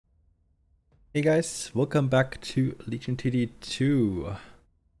Hey guys, welcome back to Legion TD2.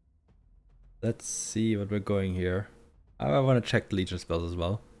 Let's see what we're going here. I want to check the Legion spells as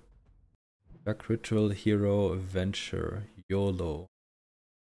well. Dark Ritual, Hero, Adventure, YOLO,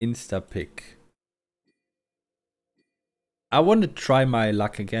 Insta Pick. I want to try my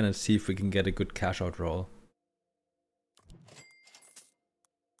luck again and see if we can get a good cash out roll.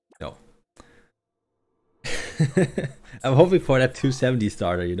 No. I'm hoping for that 270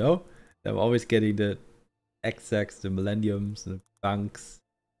 starter, you know? I'm always getting the XX, the Millenniums, the Bunks.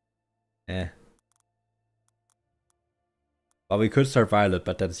 Eh. But we could start Violet,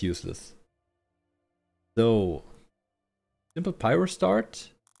 but that's useless. So, simple Pyro start.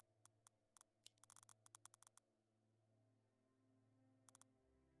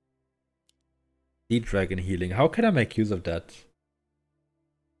 Sea Dragon healing. How can I make use of that?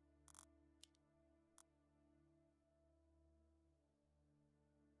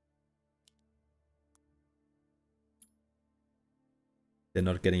 They're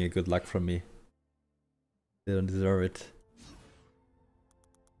not getting a good luck from me. They don't deserve it.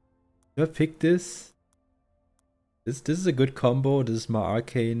 Do I pick this? This is a good combo. This is my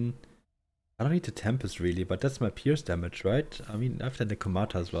Arcane. I don't need the Tempest really, but that's my Pierce damage, right? I mean, I've had the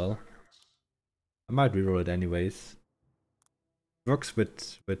Komata as well. I might reroll it anyways. Works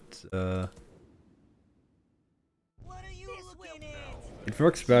with it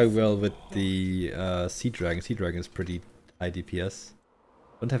works very well with the Sea Dragon. Sea Dragon is pretty high DPS.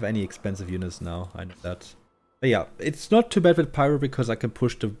 Don't have any expensive units now, I know that. But yeah, it's not too bad with Pyro because I can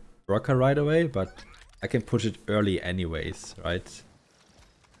push the Broker right away, but I can push it early anyways, right?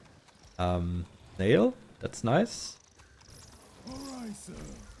 Nail, that's nice.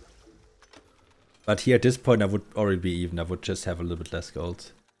 But here at this point I would already be even, I would just have a little bit less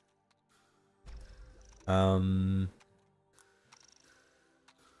gold. What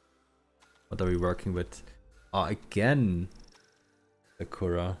are we working with? Oh, again.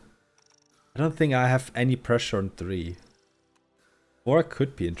 Sakura. I don't think I have any pressure on 3. 4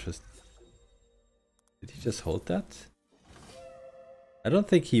 could be interesting. Did he just hold that? I don't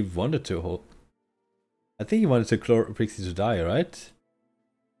think he wanted to hold. I think he wanted to Pixie to die, right?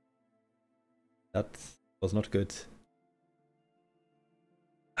 That was not good.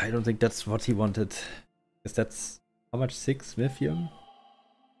 I don't think that's what he wanted. Because that's how much? 6 Mythium?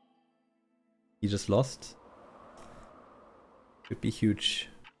 He just lost. Could be huge.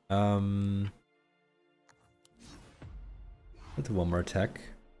 I'll do one more attack.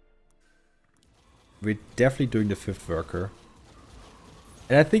 We're definitely doing the 5th worker.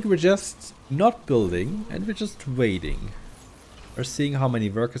 And I think we're just not building and we're just waiting. We're seeing how many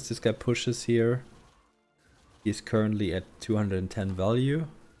workers this guy pushes here. He's currently at 210 value.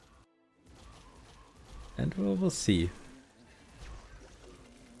 And we'll see.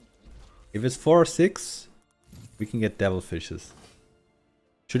 If it's 4 or 6, we can get devilfishes.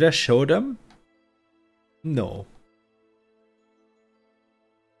 Should I show them? No.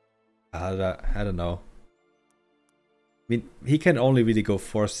 I don't know. I mean, he can only really go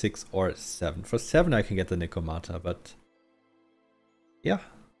 4, 6, or 7. For 7 I can get the Nikomata, but yeah.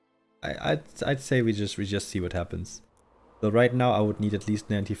 I'd say we just see what happens. So right now I would need at least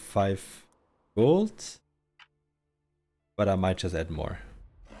 95 gold. But I might just add more.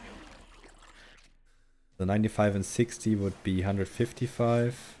 So 95 and 60 would be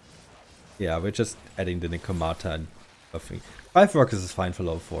 155. Yeah, we're just adding the Nikomata and buffing. 5 workers is fine for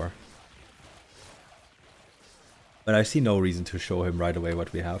low 4. But I see no reason to show him right away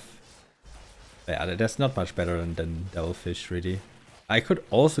what we have. Yeah, that's not much better than Devilfish, really. I could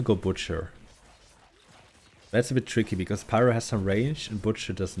also go Butcher. That's a bit tricky because Pyro has some range and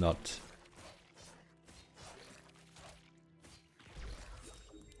Butcher does not.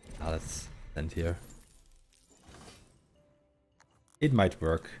 Let's send here. It might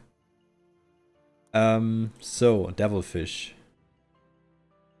work. So, Devilfish.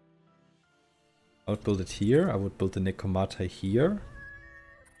 I would build it here. I would build the Nikomata here.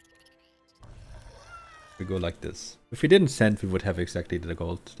 We go like this. If we didn't send, we would have exactly the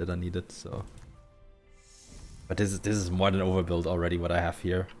gold that I needed, so. But this is more than overbuild already what I have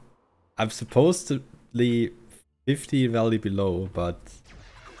here. I'm supposed to leave 50 value below, but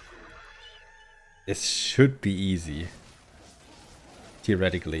this should be easy.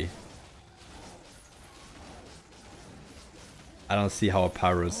 Theoretically. I don't see how a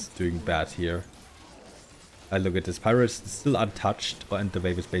Pyro is doing bad here. I look at this. Pyro is still untouched, and the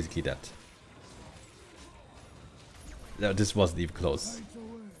wave is basically dead. No, this wasn't even close.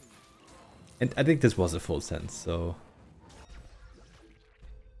 And I think this was a full sense, so.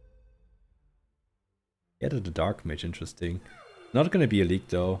 Added the Dark Mage, interesting. Not gonna be a leak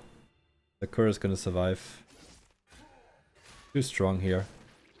though. The Cur is gonna survive. Too strong here.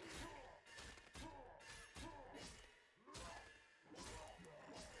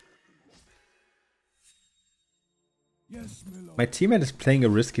 My teammate is playing a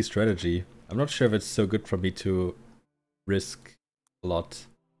risky strategy. I'm not sure if it's so good for me to risk a lot.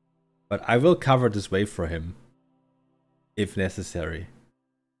 But I will cover this wave for him. If necessary.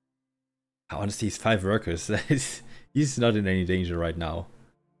 Honestly, he's 5 workers. He's not in any danger right now.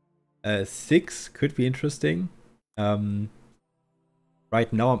 6 could be interesting.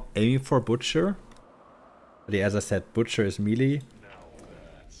 Right now I'm aiming for Butcher. But yeah, as I said, Butcher is melee.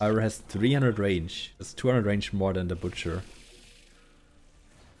 Pyro has 300 range. That's 200 range more than the Butcher.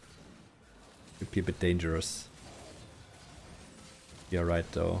 Could be a bit dangerous. You're right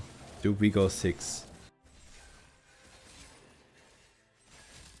though. Do we go 6?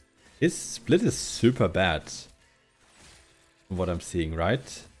 His split is super bad. From what I'm seeing,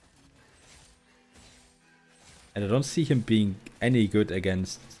 right? And I don't see him being any good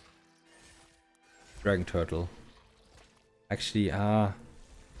against Dragon Turtle. Actually, oh.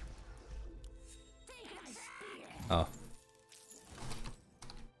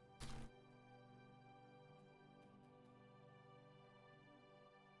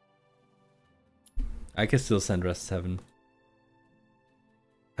 I can still send rest 7.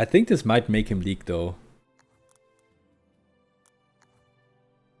 I think this might make him leak though.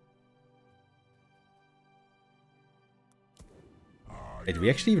 Wait, we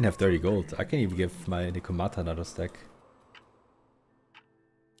actually even have 30 gold. I can even give my Nikomata another stack.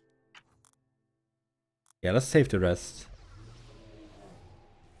 Yeah, let's save the rest.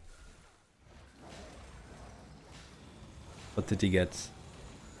 What did he get?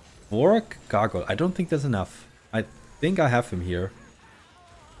 Vork Gargoyle. I don't think that's enough. I think I have him here.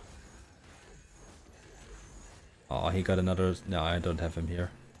 Oh, he got another... No, I don't have him here.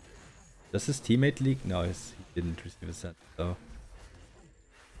 Does his teammate leak? No, he didn't receive a set, so...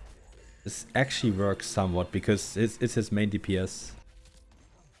 This actually works somewhat, because it's his main DPS.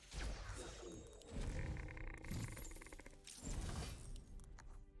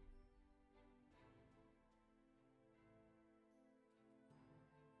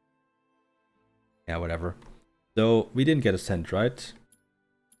 Yeah, whatever. So, we didn't get a cent, right?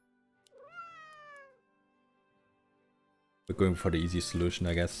 We're going for the easy solution,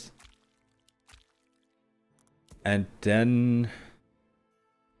 I guess. And then...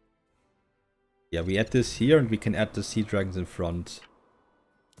 yeah, we add this here and we can add the sea dragons in front.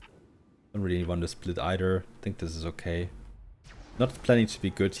 Don't really want to split either. I think this is okay. Not planning to be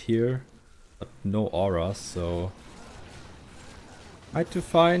good here, but no aura, so... might do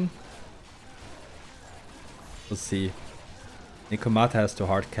fine. We'll see. Nikomata has to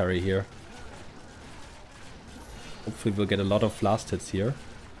hard carry here. Hopefully we'll get a lot of last hits here,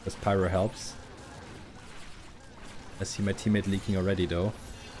 as Pyro helps. I see my teammate leaking already though.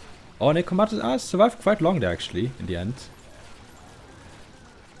 Oh, Nikomata survived quite long there actually, in the end.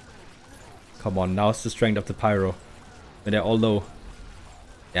 Come on, now it's the strength of the Pyro. When they're all low.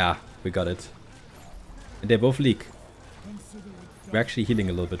 Yeah, we got it. And they both leak. We're actually healing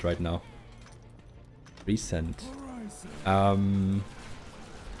a little bit right now. Resend.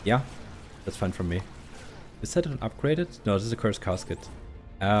 Yeah, that's fine for me. Is that an upgraded? No, this is a cursed casket.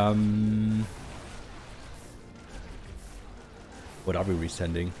 What are we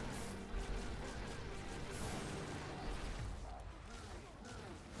resending?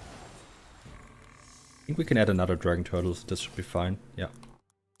 I think we can add another Dragon Turtle, so this should be fine. Yeah.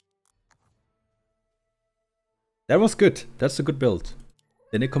 That was good. That's a good build.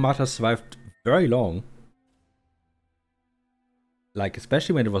 The Nikomata survived very long. Like,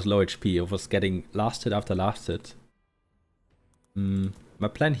 especially when it was low HP, it was getting last hit after last hit. My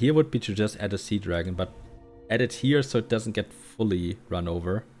plan here would be to just add a Sea Dragon, but add it here so it doesn't get fully run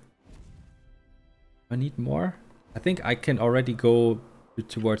over. I need more? I think I can already go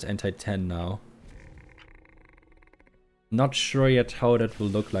towards anti-10 now. Not sure yet how that will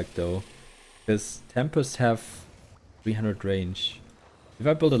look like though. Because Tempests have 300 range. If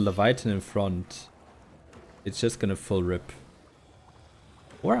I build a Leviathan in front, it's just gonna full rip.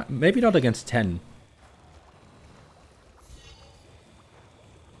 Or maybe not against 10.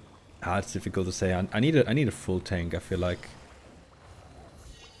 It's difficult to say. I need a full tank, I feel like.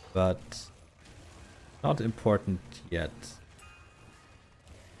 But not important yet.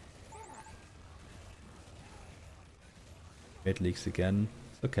 It leaks again.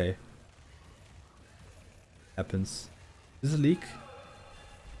 It's okay. Happens. Is this a leak?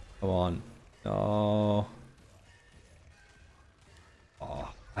 Come on. No.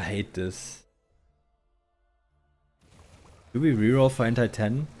 Oh, I hate this. Do we reroll for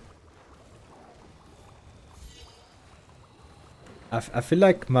anti-10? I feel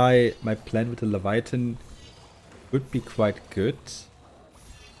like my plan with the Leviathan would be quite good,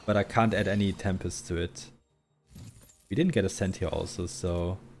 but I can't add any Tempest to it. We didn't get a Sand here also,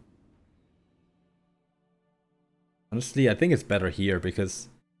 so honestly, I think it's better here because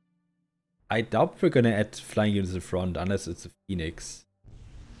I doubt we're gonna add flying units in front unless it's a Phoenix.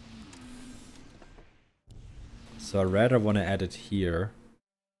 So I rather want to add it here.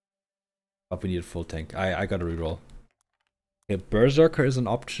 But we need a full tank. I gotta reroll. Okay, Berserker is an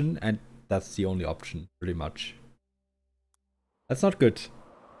option, and that's the only option, pretty much. That's not good.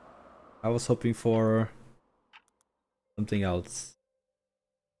 I was hoping for something else.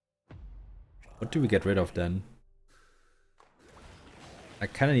 What do we get rid of then? I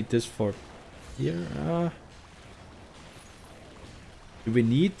kinda need this for here. Do we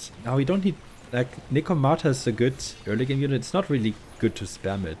need... No, we don't need... Like, Necromata is a good early game unit. It's not really good to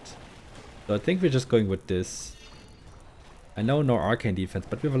spam it. So I think we're just going with this. I know no arcane defense,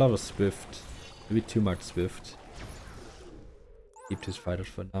 but we have a lot of Swift. Maybe too much Swift. Keep these fighters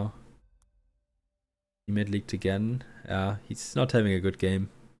for now. He made leaked again. Yeah, he's not having a good game.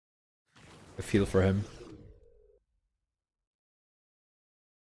 I feel for him.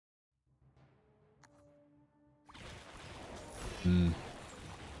 I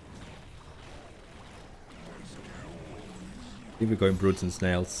think we're going Brutes and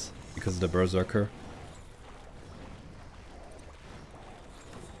Snails because of the Berserker.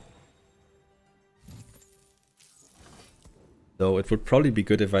 So it would probably be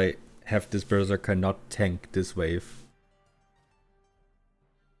good if I have this Berserker not tank this wave.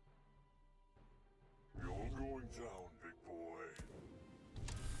 You're going down, big boy.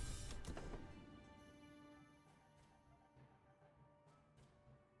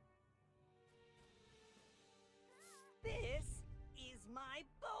 This is my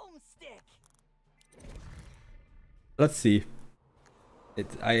boomstick. Let's see.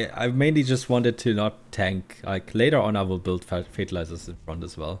 I mainly just wanted to not tank. Like later on I will build Fatalizers in front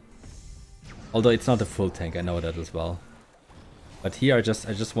as well. Although it's not a full tank, I know that as well. But here I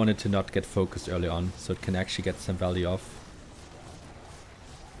just wanted to not get focused early on, so it can actually get some value off.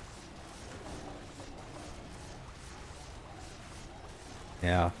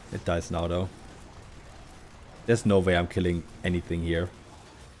 Yeah, it dies now though. There's no way I'm killing anything here.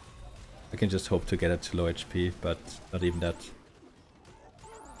 I can just hope to get it to low HP, but not even that.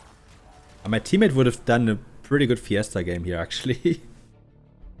 My teammate would have done a pretty good Fiesta game here, actually.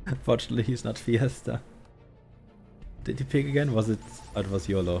 Unfortunately, he's not Fiesta. Did he pick again? Was it? Oh, it was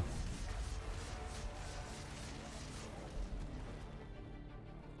YOLO.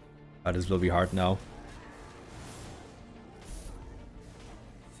 Oh, this will be hard now.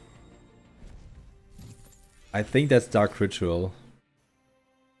 I think that's Dark Ritual.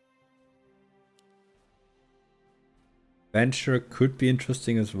 Venture could be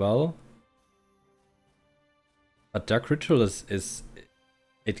interesting as well. But Dark Ritual is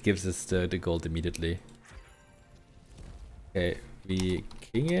it gives us the gold immediately. Okay, we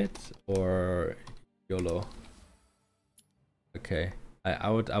king it or YOLO. Okay, I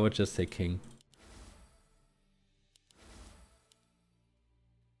would just say king.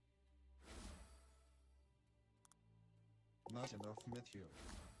 Not enough Matthew.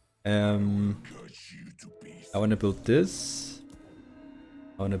 I want to build this.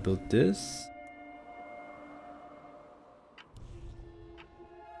 I want to build this.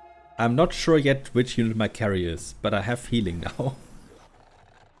 I'm not sure yet which unit my carry is, but I have healing now.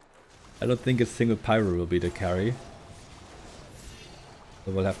 I don't think a single Pyro will be the carry.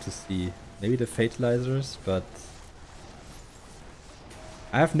 So we'll have to see. Maybe the Fatalizers, but...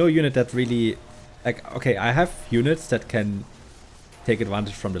 I have no unit that really... Like, okay, I have units that can take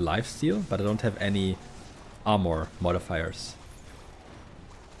advantage from the Lifesteal, but I don't have any armor modifiers.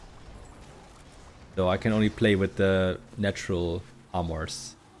 So I can only play with the natural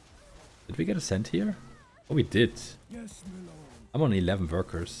armors. Did we get a cent here? Oh, we did. Yes, my lord. I'm on 11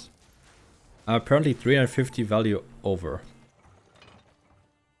 workers. I'm apparently 350 value over.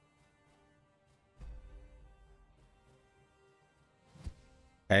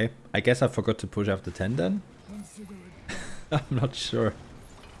 Okay, I guess I forgot to push after 10 then? I'm not sure.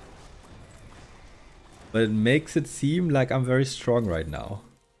 But it makes it seem like I'm very strong right now.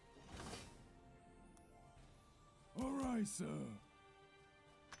 Alright, sir.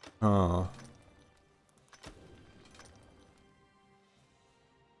 Oh.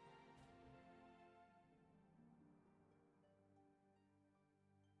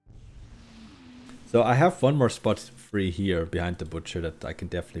 So I have one more spot free here behind the butcher that I can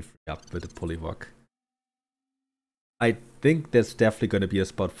definitely free up with the Polywog. I think there's definitely going to be a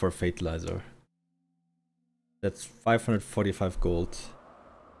spot for Fatalizer. That's 545 gold.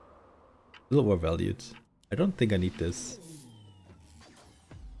 A little overvalued. I don't think I need this.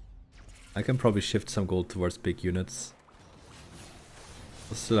 I can probably shift some gold towards big units.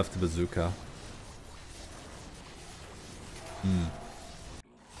 I'll still have the bazooka.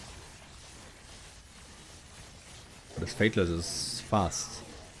 This Fateless is fast.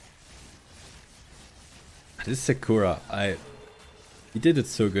 This Sakura, he did it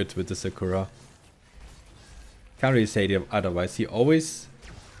so good with the Sakura. Can't really say it otherwise. He always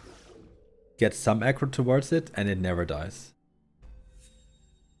gets some aggro towards it and it never dies.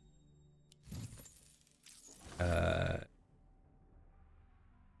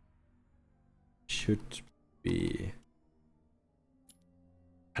 Should be.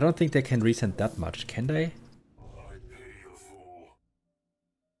 I don't think they can resend that much, can they? I pay you for.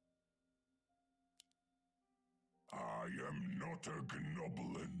 I am not a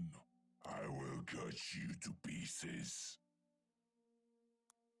gnoblin. I will cut you to pieces.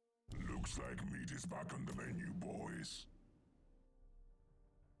 Looks like meat is back on the menu, boys.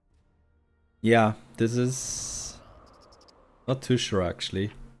 Yeah, this is not too sure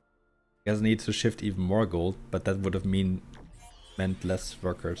actually. He guys need to shift even more gold, but that would have meant less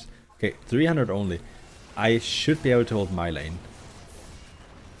workers. Okay, 300 only. I should be able to hold my lane.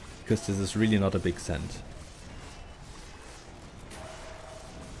 Because this is really not a big send.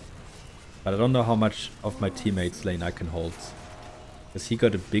 But I don't know how much of my teammates' lane I can hold. Because he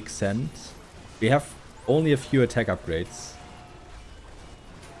got a big send. We have only a few attack upgrades.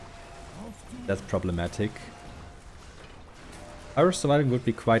 That's problematic. Our surviving would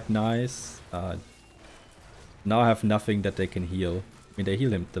be quite nice. Now I have nothing that they can heal. I mean, they heal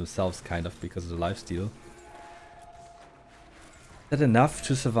themselves kind of because of the lifesteal. Is that enough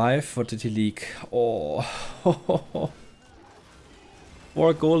to survive? What did he leak? Oh,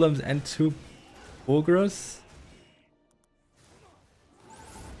 4 golems and 2 ogres.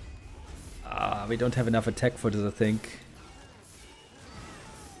 We don't have enough attack for this, I think.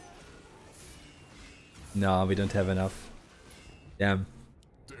 No, we don't have enough. Damn.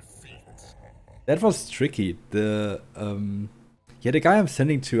 That was tricky. The guy I'm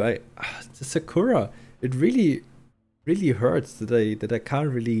sending to, the Sakura. It really hurts that I can't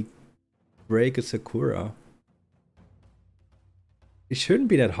really break a Sakura. It shouldn't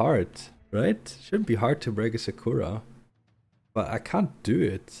be that hard, right? It shouldn't be hard to break a Sakura, but I can't do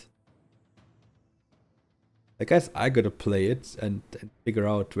it. I guess I gotta play it and figure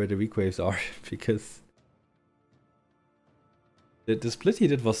out where the weak waves are because the split he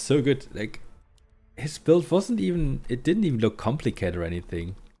did was so good. Like, his build wasn't even, it didn't even look complicated or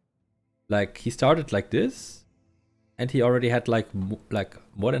anything. Like, he started like this and he already had like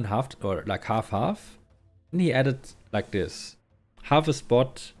more than half or like half. And he added like this. Half a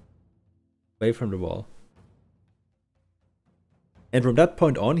spot away from the wall. And from that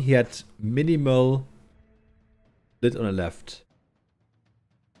point on, he had minimal split on the left.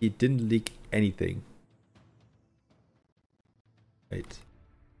 He didn't leak anything. Wait,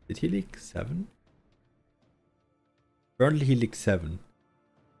 did he leak 7? Currently he leaked 7.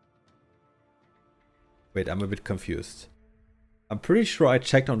 Wait, I'm a bit confused. I'm pretty sure I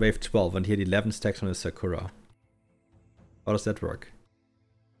checked on wave 12 and he had 11 stacks on his Sakura. How does that work?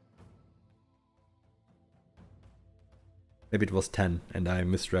 Maybe it was 10 and I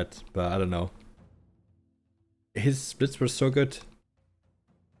misread, but I don't know. His splits were so good.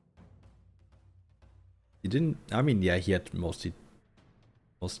 He didn't, I mean, yeah, he had mostly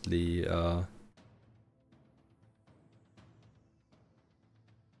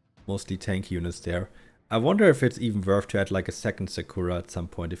tank units there. I wonder if it's even worth to add like a second Sakura at some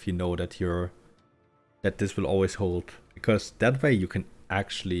point if you know that that this will always hold, because that way you can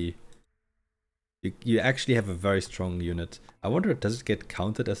actually you actually have a very strong unit. I wonder, does it get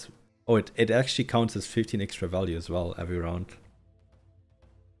counted as, oh, it actually counts as 15 extra value as well every round,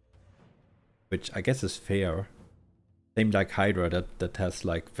 which I guess is fair. Same like Hydra that has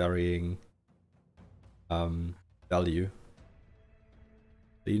like varying value.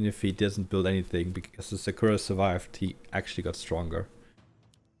 Even if he doesn't build anything, because the Sakura survived, he actually got stronger.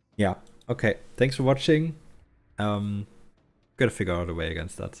 Yeah, okay. Thanks for watching. Gotta figure out a way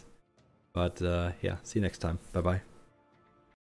against that. But yeah, see you next time. Bye bye.